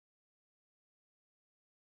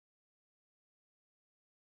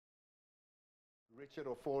Richard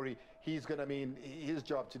Ofori, he's going to mean his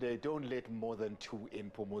job today, don't let more than 2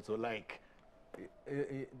 in Pomozo, like.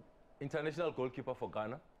 International goalkeeper for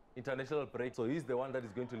Ghana, international break. So he's the one that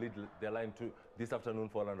is going to lead their line to this afternoon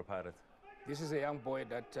for Orlando Pirates. This is a young boy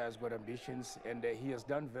that has got ambitions, and he has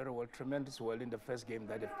done very well, tremendous well in the first game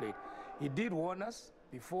that he played. He did warn us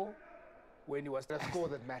before when he was... The score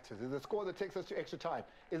that matters. Is it a score that takes us to extra time?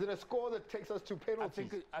 Is it a score that takes us to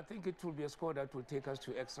penalties? I think it will be a score that will take us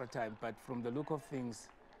to extra time, but from the look of things,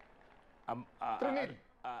 I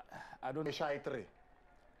don't know. Shy 3.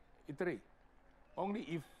 3. Only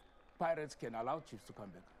if Pirates can allow Chiefs to come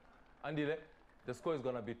back. Andile, the score is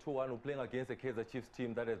going to be 2-1. We're playing against a Kaizer Chiefs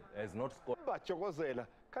team that has not scored.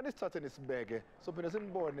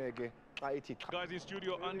 Guys in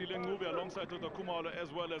studio, Andy Lenguve alongside Toto Kumalo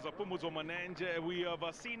as well as Pumuzo Manenge. We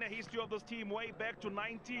have seen a history of this team way back to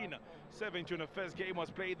 1970 when the first game was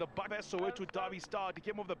played. The best Soweto derby start. He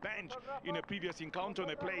came off the bench in a previous encounter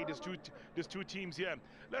and they played these two teams here.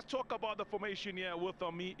 Let's talk about the formation here with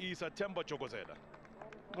me is Temba Chokozela.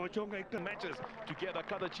 Matches together,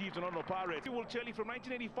 Kaizer Chiefs and Orlando Pirates. He will tell you from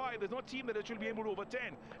 1985, there's no team that should be able to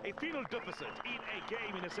overturn a final deficit in a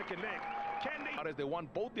game in the second leg. Can they? They won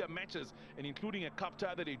both their matches, and including a cup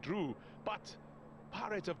tie that they drew. But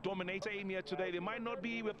Pirates have dominated here today. They might not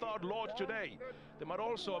be without Lodge today. They might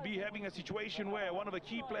also be having a situation where one of the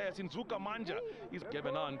key players in Zuka Manja is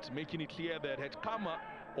Gavin Hunt, making it clear that had Kama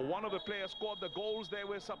or one of the players scored the goals they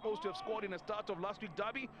were supposed to have scored in the start of last week's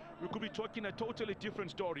derby, we could be talking a totally different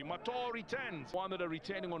story. Mator returns, one that are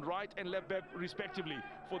returning on right and left back respectively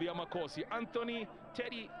for the Amakosi. Anthony,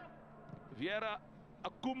 Teddy, Vieira,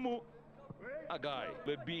 Akumu, Agai.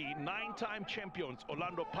 Will be 9-time champions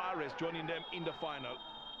Orlando Pirates joining them in the final.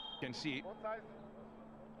 You can see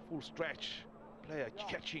full stretch, player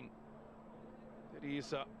catching. That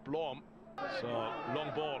is Blom. So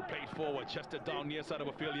long ball played forward, chested down near side of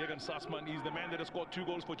a field. Jürgen Sassmann is the man that has scored 2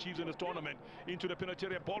 goals for Chiefs in this tournament. Into the penalty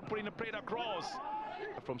area, ball put in and played across.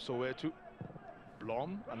 From Soweto,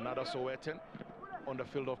 Blom, another Sowetan on the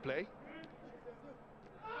field of play.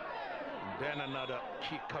 And then another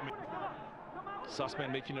kick coming.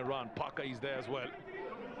 Sassmann making a run. Parker is there as well.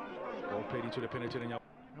 Ball played into the penalty area. I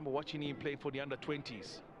remember watching him play for the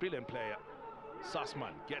under-20s. Brilliant player.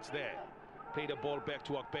 Sassmann gets there. Played the ball back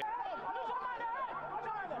to Akbe.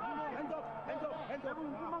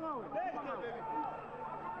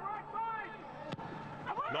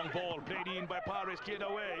 Long ball played in by Pirates, cleared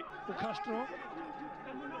away. Castro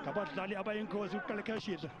kabadlali abayingozi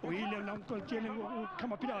uqalekashidla uyile namkoltsheni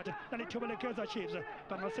ukhama philata lalithuba leKaizer Chiefs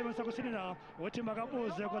bangasebenza kusini na uthi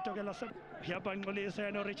makabuze kodwa ke lase yabanqolisa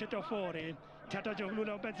yena Richard Ofori thatha nje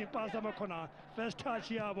ukulula ubenza ipasi amakhona first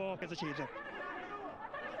touch yabo Kaizer Chiefs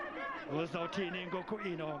uzawuthini ngokho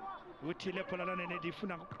ino uthi lephola lana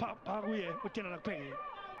nedifuna pha kuye uthina nakupheke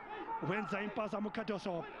wenza impasa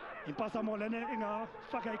amukhadoso impasa amolene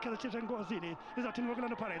ingafaka iKaizer Chiefs engozini izathini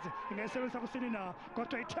ngokulanda Pirates ingayisebenzisa kusini na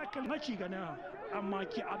kodwa itackle majika na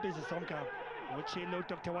amatye abezi sonke utshilo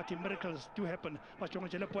Dr. wathi miracles do happen bajonga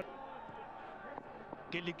nje lephola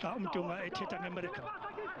ngelixa umuntu ethetha ngemiracle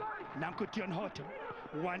nanku Dion Hoto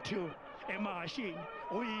 1-2 emashini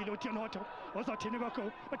uyilo Dion Hoto uzathini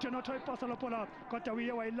kwakho Dion Hoto ipasa lephola kodwa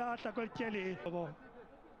uye wayilahla kwelityeli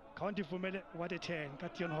County Vumele, what a 10,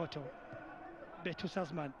 Dion Hoto. Betu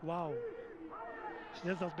Sassmann, wow.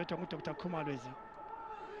 This is better Dr. Kumalwezi.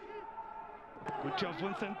 Good job,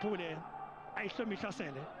 Vincent Pule. I saw me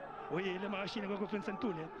Sassele. We le machine go Vincent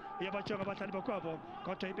Pule. Yabachoga Bataliba Kwabo.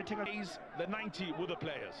 Got to be taken. He's the 90 with the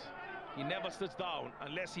players. He never sits down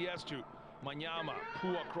unless he has to. Manyama,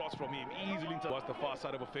 poor across from him, easily towards the far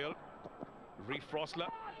side of the field. Reef Frosler,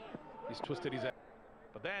 he's twisted his head.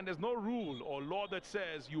 But then there's no rule or law that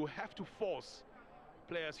says you have to force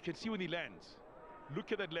players. You can see when he lands.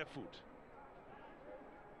 Look at that left foot.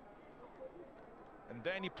 And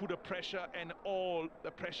then he put the pressure and all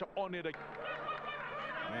the pressure on it.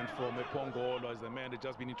 And for Mepongo is the man that's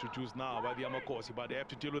just been introduced now by the Amakosi, but they have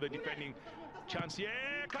to deal with the defending chance here.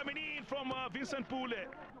 Coming in from Vincent Pule.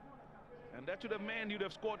 And that to the man you'd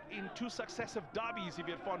have scored in 2 successive derbies if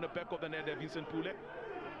he had found the back of the net there, Vincent Pule.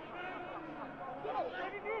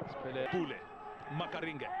 Pule,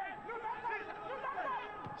 Makaringe.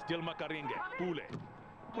 Still Makaringe, Pule.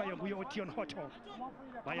 Why we are Dion Hoto?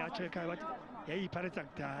 Why are you what? Yeah, Pirates are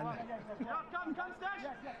done.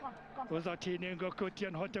 Was a teen go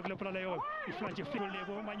Dion Hoto Glopaleo. If I just feel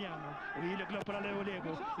level Manyama, we look Glopaleo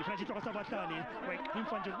Lego. If I just talk about Batali, like him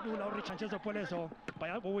from Jula Richard Poleso,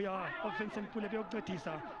 by we are offensive Pulebio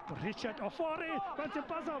Gotisa, Richard Ofori, what's a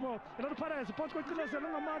passable? A lot of Paris, Portugal,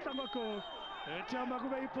 Matamako.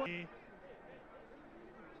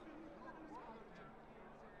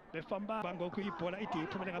 befamba bangoku ibhola ide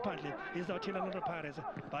iphumele ngaphandle izawuthina Orlando Pirates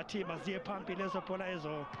bathi maziye phambili ezo bhola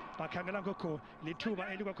ezo bakhangela ngoku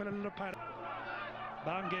lithuba elikwakhona Orlando Pirates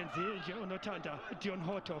bangenzi nje unothanda Dion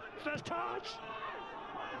Hoto first touch.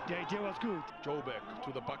 The idea was good. Joburg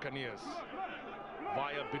to the Buccaneers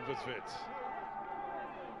via Bidvest.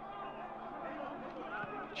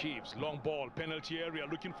 Chiefs, long ball, penalty area,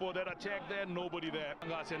 looking for that attack there, nobody there.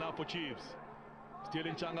 Changase now for Chiefs. Still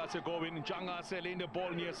in Changase going, Changase laying the ball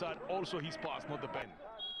near side, also his pass, not the bend.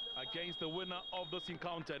 Against the winner of this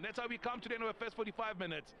encounter. And that's how we come to the end of the first 45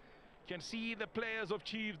 minutes. Can see the players of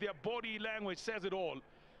Chiefs, their body language says it all.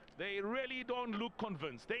 They really don't look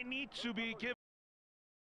convinced. They need to be given.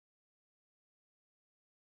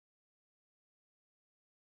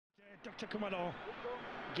 Dr. Kumalo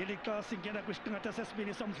ngelika singena kwisiqingatha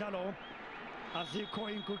sesibini somdlalo azikho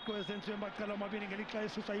inguqu ezenziwe amacala amabini ngelixa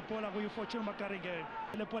esusa ibhola kuyi-Fortune Makaringe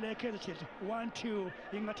le bhola ye-Kaizer Chiefs 1-2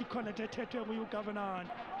 ingathi ikhona into ethethwe kuyi-Governor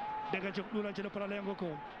beka nje kulula nje le bhola leyo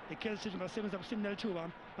ngoku i-Kaizer Chiefs ingasebenza kusini nelithuba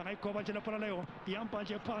bangayigoba nje le bhola leyo ihamba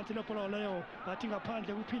nje phansi le bhola leyo bathi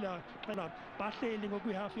ngaphandle kuphila xela bahleli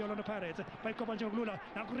ngokwihafu ye-Orlando Pirates bayigoba nje ngokulula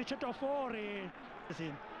naku-Richard Ofori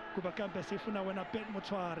kuba kambe sifuna wena Ben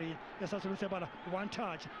Motshwari esasulusa bala one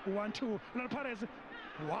touch 1-2 Orlando Pirates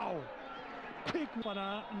wow quick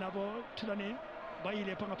bana nabo thulani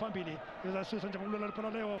bayile pha ngaphambili ezasusa nje ngokulula le bhola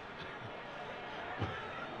leyo.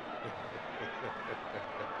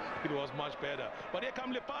 It was much better, but here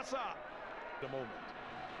comes Lepasa. The moment.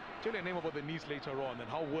 Tell your name about the niece later on and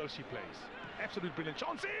how well she plays. Absolute brilliant.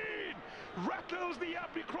 Johnson rattles the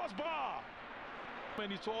upper crossbar.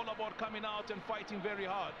 And it's all about coming out and fighting very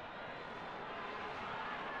hard.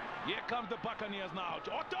 Here comes the Buccaneers now.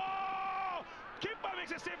 Otto! Keeper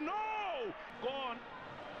makes a save. No! Gone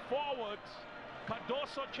forward.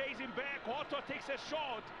 Cardoso chasing back. Otto takes a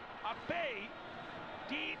shot. Ape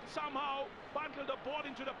did somehow bundle the ball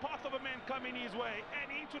into the path of a man coming his way. And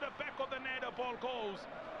into the back of the net the ball goes.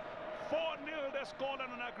 4-0 the score on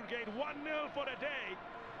an aggregate. 1-0 for the day.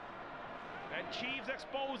 And Chiefs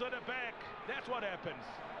exposed at the back. That's what happens.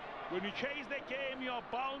 When you chase the game, you're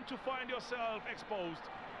bound to find yourself exposed.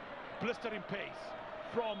 Blistering pace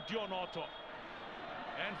from Dion Otto.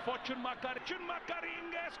 And Fortune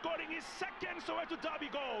Makaringe scoring his second Soweto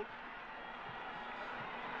Derby goal.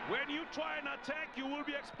 When you try and attack, you will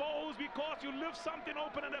be exposed because you leave something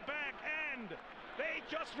open at the back. And they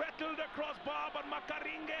just rattled the crossbar, but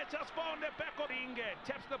Makaringe just found the back of Inge.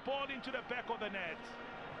 Taps the ball into the back of the net.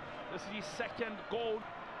 This is his second goal.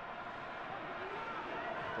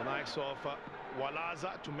 The likes of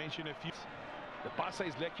Walaza, to mention a few. The passer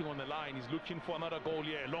is lacking on the line. He's looking for another goal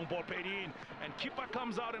here. Long ball played in. And keeper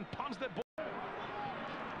comes out and pumps the ball.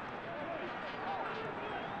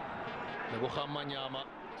 Nebocha Manyama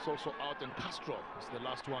is also out. And Castro is the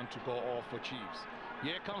last one to go off for Chiefs.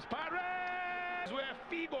 Here comes Paris, where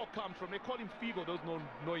Figo comes from. They call him Figo. Those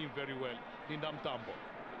know him very well. Lindam Tambo.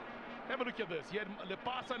 Have a look at this. He had the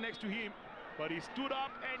passer next to him, but he stood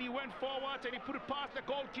up and he went forward and he put it past the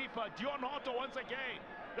goalkeeper. Dion Otto once again,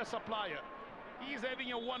 the supplier. He's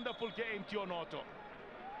having a wonderful game, Dion Otto.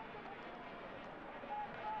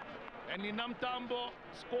 And Ninamtambo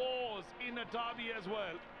scores in a derby as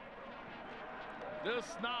well. This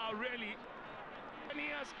now really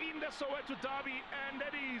in the Soweto derby, and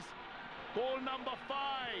that is goal number 5.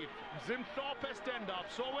 Zimthorpe stand up.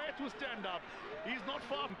 Soweto stand up. He's not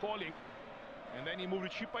far from calling. And then he moved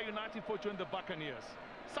to Chippa United for joining the Buccaneers.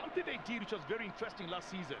 Something they did which was very interesting last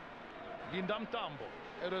season. Lindam Tambo,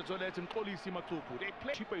 Erozolet and Kolisi Matuku. They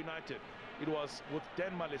played Chippa United. It was with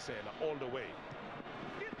Dan Malesela all the way.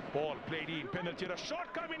 Ball played in, penalty, a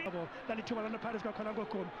shot coming in. Lalithuba lana Pirates kwakhona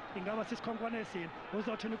ngoku ingaba sisikhonkwane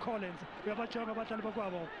uzothini Collins uyabajonga abadlali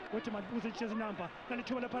bokwabo uthi mandibuze ijezi number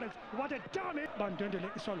lalithuba lePirates what a dummy bandwendele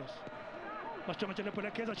isolos basijonga nje lebhola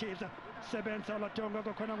eKaizer Chiefs sebenza latonga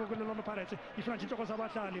kwakhona ngoku leLorlando Pirates ifuna nje intloko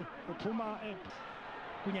zabadlali uphuma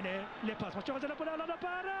kunye neLeopards basijonga nje lebhola leLorlando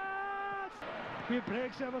Pirates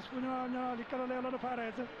kwi-breaks yabasifunyana liqela leLorlando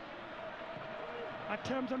Pirates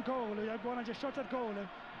attempts on goal uyayibona nje shots at goal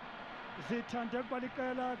zithande ukuba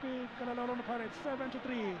liqela kwiqela leLorlando Pirates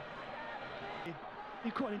 7-3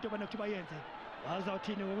 ikhona into abanokuthi bayenze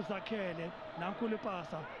bazawuthini ukuzakhele nankulu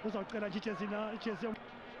ipasa uzawucela nje ijezi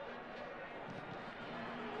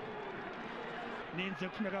ninzi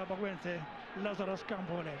kufuneka bakwenze Lazarus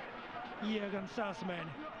Kambole Ian Sassman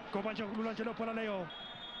ngoba nje kulula nje lebhola leyo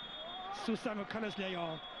susa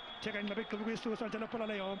ngokhalesileyo theka inqabe igqiba kuyisusa nje lebhola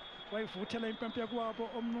leyo wayivuthela impempe kwabo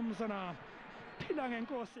omnumzana phila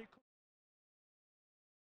ngenkosi.